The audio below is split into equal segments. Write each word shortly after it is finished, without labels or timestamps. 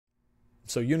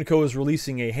So Unico is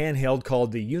releasing a handheld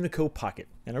called the Unico Pocket.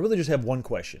 And I really just have one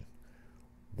question.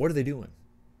 What are they doing?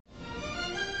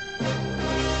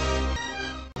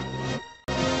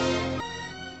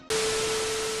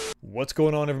 What's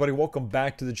going on, everybody? Welcome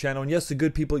back to the channel. And yes, the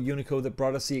good people at Unico that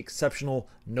brought us the exceptional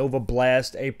Nova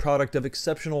Blast, a product of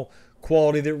exceptional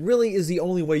quality that really is the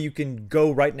only way you can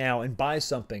go right now and buy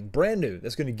something brand new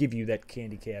that's going to give you that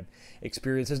candy cab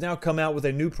experience. Has now come out with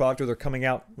a new product, or they're coming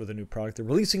out with a new product. They're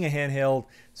releasing a handheld.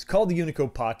 It's called the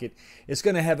Unico Pocket. It's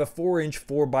going to have a 4-inch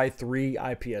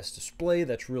 4x3 IPS display.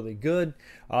 That's really good.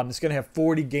 It's going to have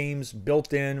 40 games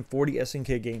built in, 40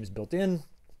 SNK games built in.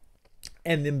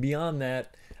 And then beyond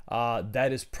that,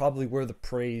 that is probably where the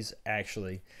praise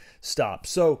actually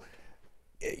stops. So,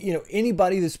 you know,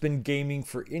 anybody that's been gaming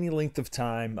for any length of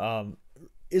time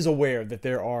is aware that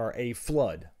there are a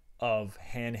flood of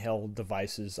handheld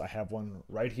devices. I have one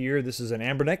right here. This is an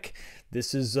Amberneck.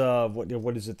 This is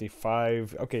what is it? The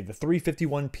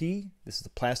 351P. This is the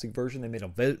plastic version. They made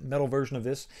a metal version of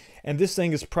this, and this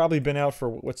thing has probably been out for,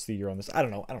 what's the year on this? I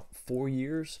don't know, 4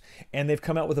 years, and they've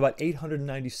come out with about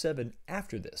 897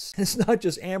 after this. It's not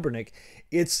just Amberneck.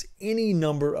 It's any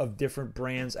number of different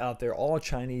brands out there, all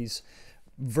Chinese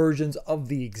versions of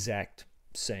the exact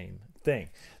same thing.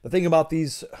 The thing about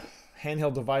these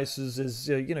handheld devices is,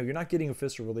 you know, you're not getting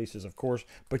official releases, of course,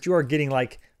 but you are getting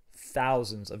like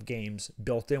thousands of games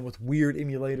built in with weird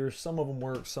emulators. Some of them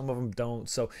work, some of them don't.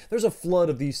 So there's a flood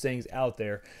of these things out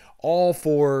there, all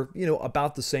for, you know,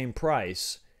 about the same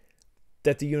price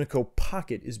that the Unico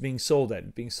Pocket is being sold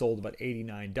at. Being sold about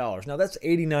 $89. Now that's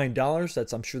 $89.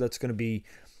 That's, I'm sure that's going to be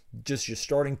just your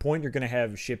starting point. You're going to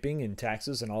have shipping and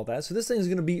taxes and all that. So this thing is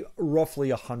going to be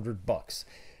roughly $100.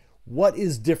 What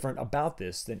is different about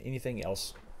this than anything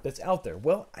else that's out there?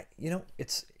 Well, you know,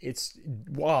 it's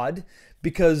odd,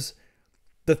 because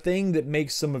the thing that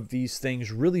makes some of these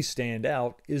things really stand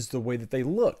out is the way that they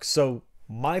look. So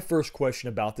my first question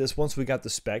about this, once we got the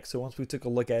specs, so once we took a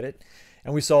look at it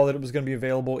and we saw that it was going to be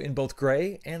available in both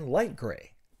gray and light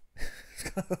gray,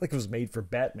 like it was made for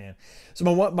Batman.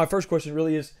 So my first question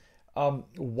really is,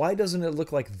 why doesn't it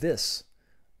look like this?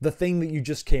 The thing that you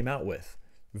just came out with.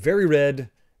 Very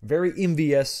red, very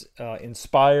MVS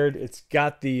inspired. It's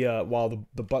got the, while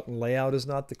the button layout is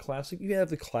not the classic, you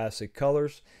have the classic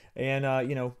colors. And,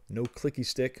 you know, no clicky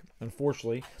stick,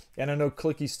 unfortunately. And I know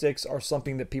clicky sticks are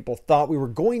something that people thought we were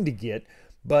going to get,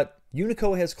 but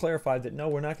Unico has clarified that no,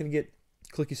 we're not going to get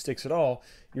clicky sticks at all.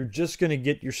 You're just going to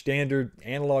get your standard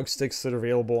analog sticks that are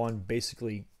available on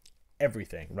basically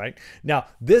everything, right? Now,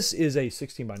 this is a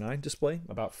 16:9 display,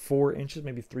 about 4 inches,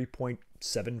 maybe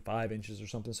 3.75 inches or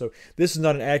something. So this is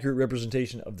not an accurate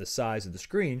representation of the size of the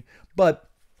screen, but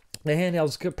the handheld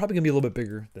is probably going to be a little bit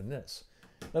bigger than this.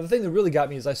 Now, the thing that really got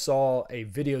me is I saw a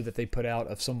video that they put out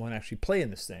of someone actually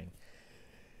playing this thing.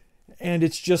 And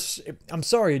it's just, I'm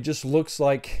sorry, it just looks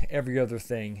like every other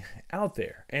thing out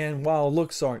there. And while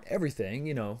looks aren't everything,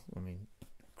 you know, I mean,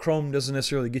 Chrome doesn't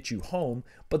necessarily get you home,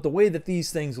 but the way that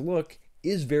these things look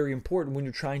is very important when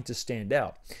you're trying to stand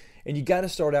out. And you got to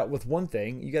start out with one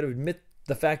thing. You got to admit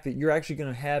the fact that you're actually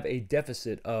going to have a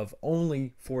deficit of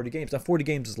only 40 games. Now, 40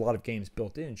 games is a lot of games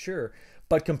built in, sure,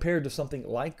 but compared to something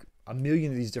like a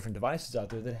million of these different devices out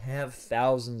there that have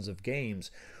thousands of games,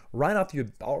 right off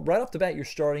the bat, you're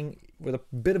starting with a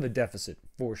bit of a deficit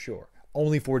for sure.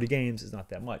 Only 40 games is not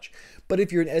that much. But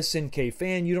if you're an SNK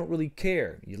fan, you don't really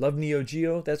care. You love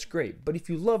NeoGeo, that's great. But if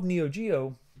you love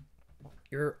NeoGeo,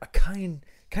 you're a kind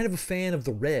of a fan of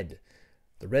the red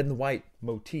and the white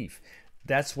motif.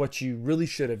 That's what you really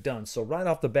should have done. So right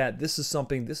off the bat, this is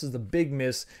the big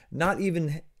miss, not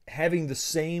even having the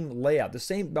same layout,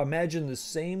 imagine the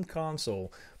same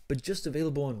console, but just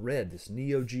available in red. This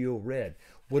NeoGeo red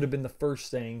would have been the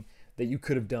first thing that you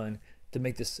could have done to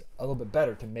make this a little bit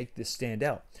better, to make this stand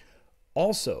out.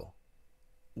 Also,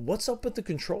 what's up with the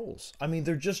controls? I mean,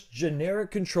 they're just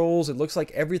generic controls. It looks like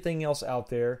everything else out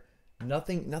there.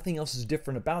 Nothing else is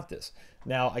different about this.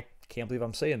 Now, I can't believe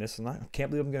I'm saying this, and I can't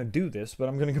believe I'm going to do this, but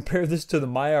I'm going to compare this to the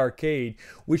My Arcade,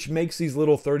 which makes these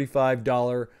little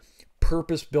 $35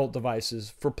 purpose-built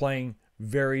devices for playing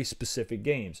very specific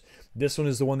games. This one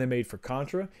is the one they made for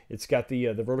Contra. It's got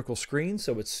the vertical screen,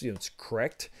 so it's, you know, it's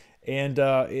correct. And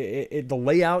the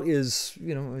layout is,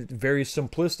 you know, very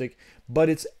simplistic, but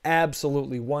it's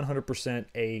absolutely 100%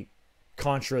 a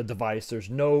Contra device. There's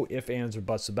no ifs, ands, or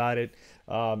buts about it.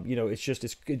 You know, it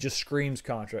just screams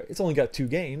Contra. It's only got 2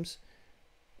 games,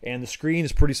 and the screen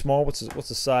is pretty small. What's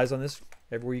the size on this?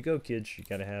 Everywhere you go, kids, you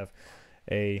got to have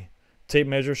a tape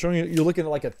measure showing you're looking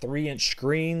at like a 3-inch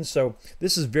screen. So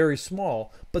this is very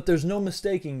small, but there's no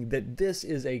mistaking that this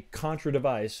is a Contra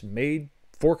device made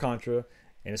for Contra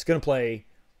and it's going to play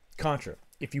Contra.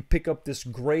 If you pick up this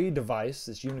gray device,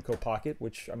 this Unico Pocket,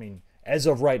 which, I mean, as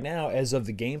of right now, as of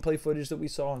the gameplay footage that we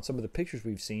saw and some of the pictures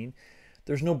we've seen,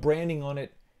 there's no branding on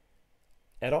it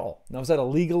at all. Now, is that a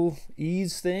legal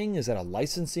ease thing? Is that a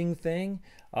licensing thing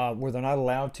where they're not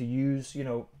allowed to use, you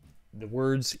know, the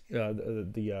words,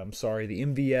 I'm sorry, the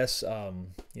MVS,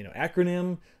 you know,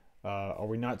 acronym? Are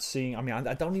we not seeing? I mean,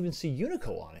 I don't even see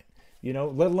Unico on it, you know,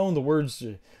 let alone the words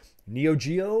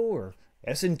NeoGeo or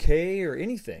SNK or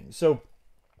anything. So,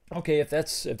 okay, if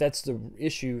that's the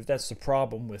issue, if that's the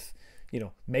problem with, you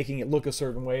know, making it look a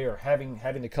certain way or having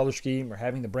the color scheme or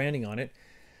having the branding on it,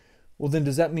 well, then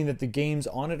does that mean that the games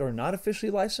on it are not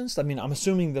officially licensed? I mean, I'm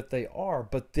assuming that they are,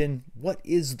 but then what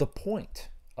is the point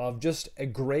of just a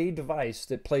gray device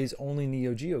that plays only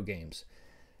NeoGeo games?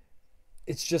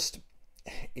 It's just,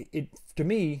 to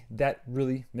me, that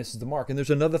really misses the mark. And there's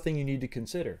another thing you need to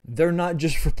consider. They're not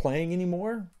just for playing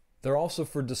anymore. They're also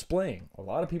for displaying. A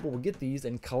lot of people will get these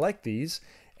and collect these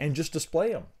and just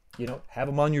display them. You know, have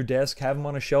them on your desk, have them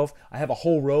on a shelf. I have a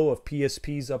whole row of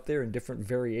PSPs up there in different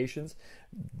variations.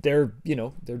 They're, you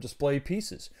know, they're display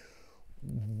pieces.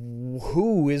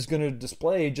 Who is going to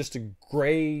display just a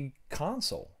gray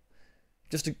console?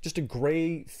 Just a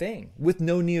gray thing with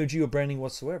no NeoGeo branding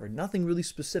whatsoever. Nothing really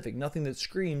specific, nothing that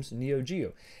screams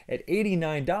NeoGeo. At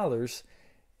 $89,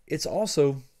 it's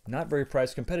also not very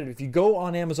price competitive. If you go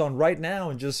on Amazon right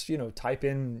now and just, you know, type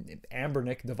in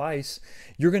Anbernic device,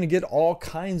 you're going to get all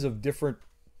kinds of different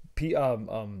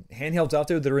handhelds out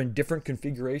there that are in different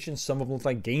configurations. Some of them look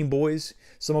like Game Boys.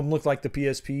 Some of them look like the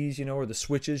PSPs, you know, or the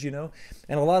Switches, you know.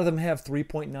 And a lot of them have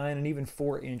 3.9 and even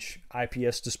 4-inch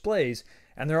IPS displays.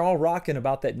 And they're all rocking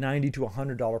about that $90 to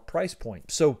 $100 price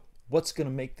point. So what's going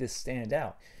to make this stand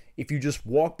out? If you just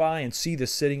walk by and see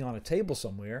this sitting on a table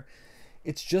somewhere,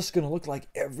 it's just going to look like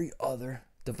every other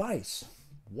device.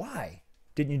 Why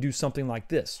didn't you do something like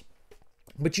this?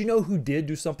 But you know who did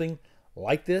do something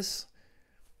like this?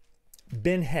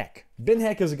 Ben Heck. Ben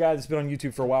Heck is a guy that's been on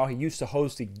YouTube for a while. He used to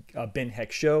host the Ben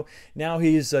Heck Show. Now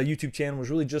his YouTube channel was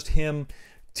really just him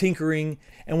tinkering.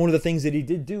 And one of the things that he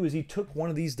did do is he took one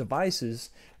of these devices,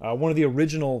 one of the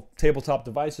original tabletop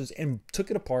devices, and took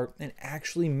it apart and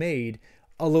actually made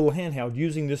a little handheld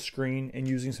using this screen and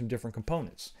using some different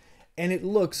components. And it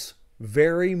looks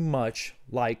very much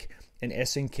like an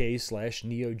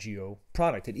SNK/NeoGeo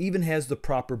product. It even has the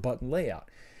proper button layout,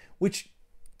 which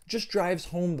just drives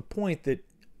home the point that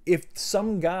if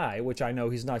some guy, which I know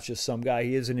he's not just some guy,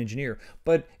 he is an engineer,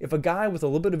 but if a guy with a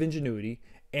little bit of ingenuity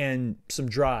and some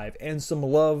drive and some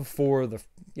love for the,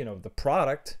 you know, the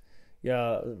product,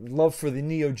 love for the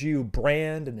NeoGeo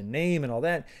brand and the name and all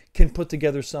that, can put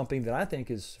together something that I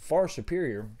think is far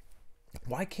superior,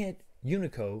 why can't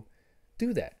Unico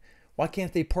do that? Why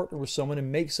can't they partner with someone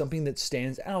and make something that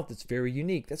stands out, that's very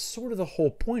unique? That's sort of the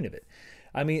whole point of it.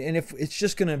 I mean, and if it's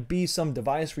just going to be some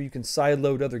device where you can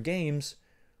sideload other games,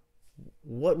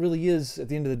 what really is, at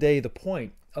the end of the day, the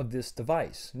point of this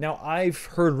device? Now, I've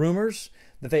heard rumors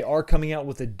that they are coming out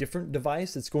with a different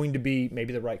device that's going to be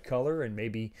maybe the right color and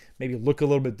maybe look a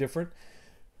little bit different.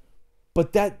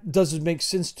 But that doesn't make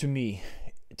sense to me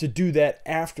to do that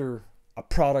after a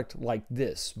product like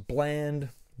this. Bland,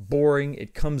 boring,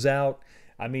 it comes out.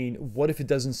 I mean, what if it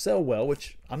doesn't sell well,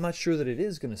 which I'm not sure that it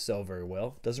is going to sell very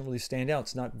well. It doesn't really stand out.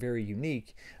 It's not very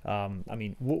unique. I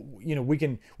mean, you know, we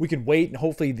can wait, and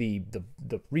hopefully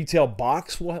the retail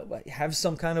box will have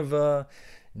some kind of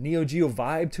NeoGeo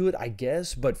vibe to it, I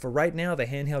guess. But for right now, the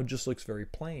handheld just looks very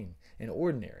plain and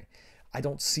ordinary. I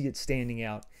don't see it standing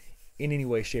out in any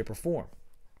way, shape, or form.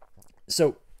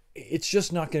 So it's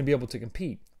just not going to be able to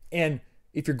compete. And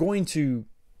if you're going to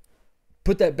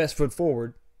put that best foot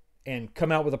forward and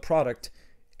come out with a product,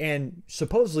 and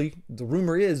supposedly the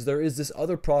rumor is there is this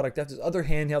other product, that's this other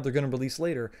handheld they're going to release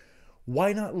later,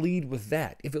 why not lead with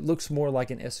that if it looks more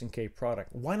like an SNK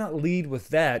product? Why not lead with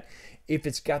that if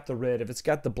it's got the red, if it's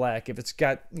got the black, if it's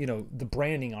got, you know, the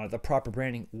branding on it, the proper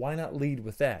branding? Why not lead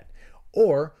with that?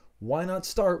 Or why not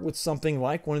start with something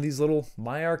like one of these little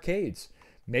My Arcades?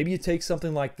 Maybe you take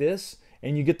something like this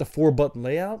and you get the 4-button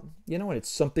layout, you know, and it's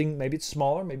something, maybe it's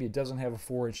smaller, maybe it doesn't have a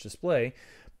 4-inch display,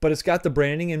 but it's got the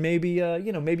branding, and maybe,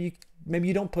 you know, maybe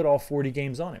you don't put all 40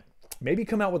 games on it. Maybe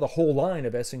come out with a whole line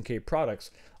of SNK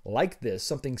products like this,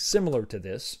 something similar to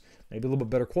this, maybe a little bit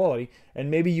better quality,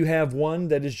 and maybe you have one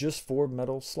that is just for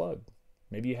Metal Slug.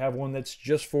 Maybe you have one that's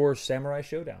just for Samurai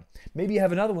Showdown. Maybe you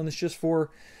have another one that's just for,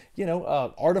 you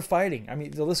know, Art of Fighting. I mean,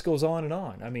 the list goes on and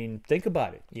on. I mean, think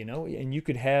about it, you know, and you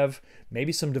could have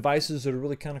maybe some devices that are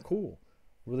really kind of cool,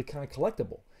 really kind of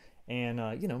collectible.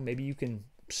 And, you know, maybe you can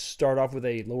start off with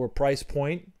a lower price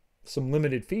point, some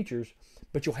limited features,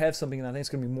 but you'll have something that I think is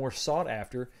going to be more sought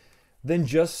after than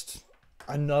just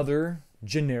another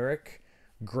generic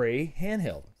gray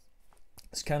handheld.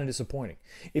 It's kind of disappointing.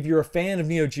 If you're a fan of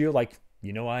NeoGeo, like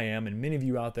you know I am, and many of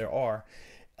you out there are,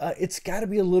 it's got to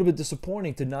be a little bit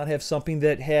disappointing to not have something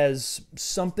that has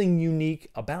something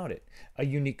unique about it. A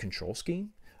unique control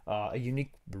scheme, a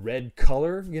unique red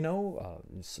color, you know,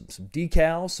 some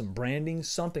decals, some branding,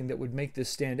 something that would make this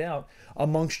stand out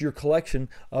amongst your collection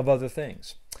of other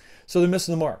things. So they're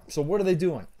missing the mark. So what are they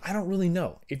doing? I don't really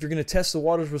know. If you're going to test the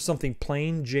waters with something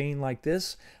plain Jane like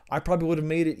this, I probably would have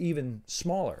made it even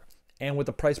smaller. And with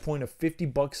a price point of 50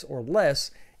 bucks or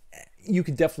less, you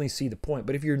can definitely see the point.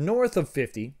 But if you're north of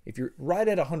 50, if you're right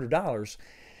at $100,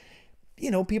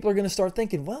 you know, people are going to start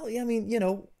thinking, well, yeah, I mean, you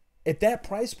know, at that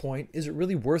price point, is it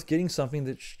really worth getting something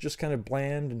that's just kind of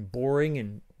bland and boring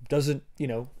and doesn't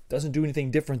do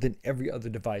anything different than every other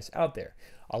device out there?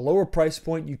 A lower price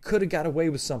point, you could have got away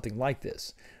with something like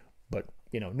this. But,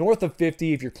 you know, north of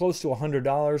 50, if you're close to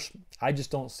 $100, I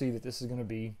just don't see that this is going to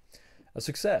be a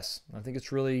success. I think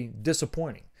it's really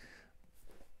disappointing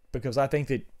because I think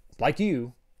that, like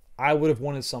you, I would have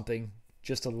wanted something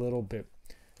just a little bit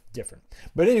different.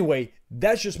 But anyway,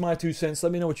 that's just my 2 cents.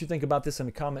 Let me know what you think about this in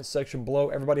the comments section below.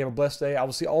 Everybody have a blessed day. I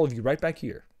will see all of you right back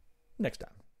here next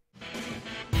time.